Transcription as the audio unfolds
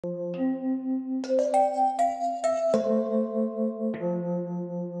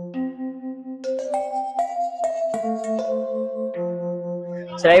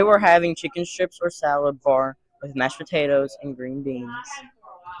Today we're having chicken strips or salad bar with mashed potatoes and green beans.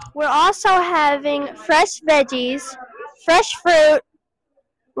 We're also having fresh veggies, fresh fruit,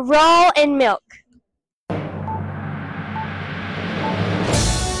 roll, and milk.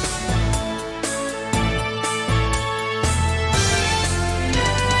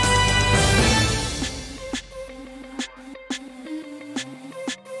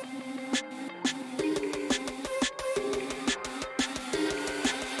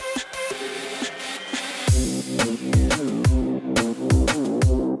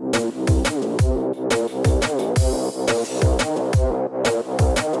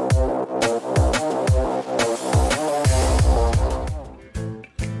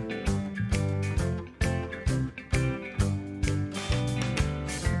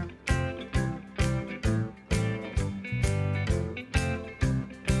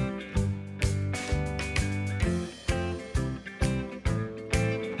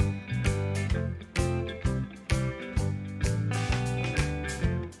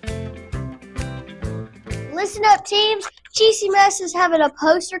 Listen up, teams. GCMS is having a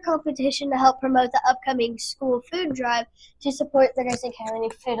poster competition to help promote the upcoming school food drive to support the Nursing County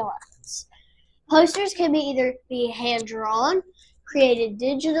Food Alliance. Posters can either be hand-drawn, created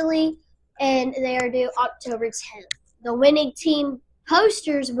digitally, and they are due October 10th. The winning team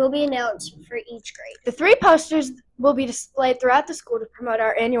posters will be announced for each grade. The 3 posters will be displayed throughout the school to promote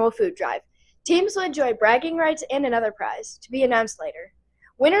our annual food drive. Teams will enjoy bragging rights and another prize, to be announced later.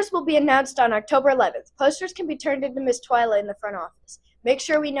 Winners will be announced on October 11th. Posters can be turned into Miss Twyla in the front office. Make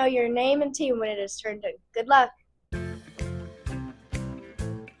sure we know your name and team when it is turned in. Good luck.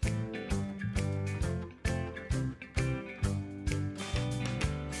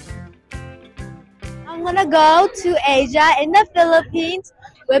 I'm gonna go to Asia in the Philippines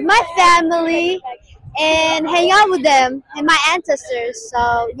with my family and hang out with them and my ancestors.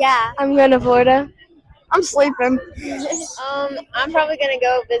 So yeah. I'm going to Florida. I'm sleeping. I'm probably gonna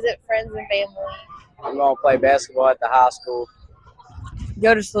go visit friends and family. I'm gonna play basketball at the high school.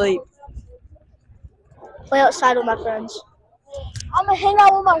 Go to sleep. Play outside with my friends. I'm gonna hang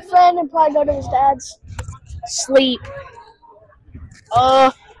out with my friend and probably go to his dad's. Sleep.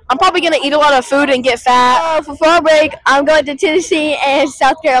 I'm probably going to eat a lot of food and get fat. For fall break, I'm going to Tennessee and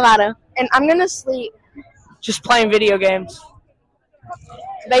South Carolina. And I'm going to sleep. Just playing video games.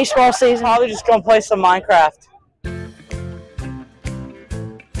 Baseball season. Probably just gonna play some Minecraft.